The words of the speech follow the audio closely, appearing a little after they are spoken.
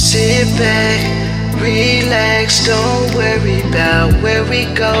Sit back, relax, don't worry about where we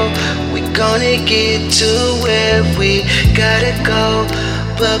go. We gonna get to where we gotta go.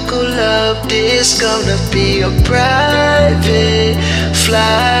 Buckle up, this gonna be a private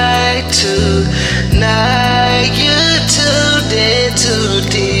flight tonight. You tuned into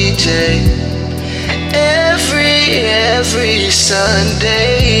DJ every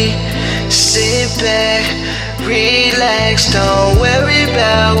Sunday. Sit back, relax, don't worry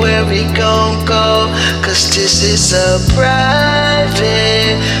about where we gon' go. Cause this is a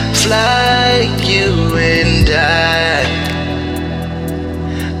private flight, you and I.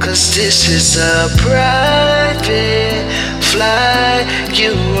 Cause this is a private flight,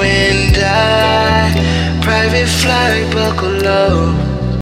 you and I. Private flight, buckle up.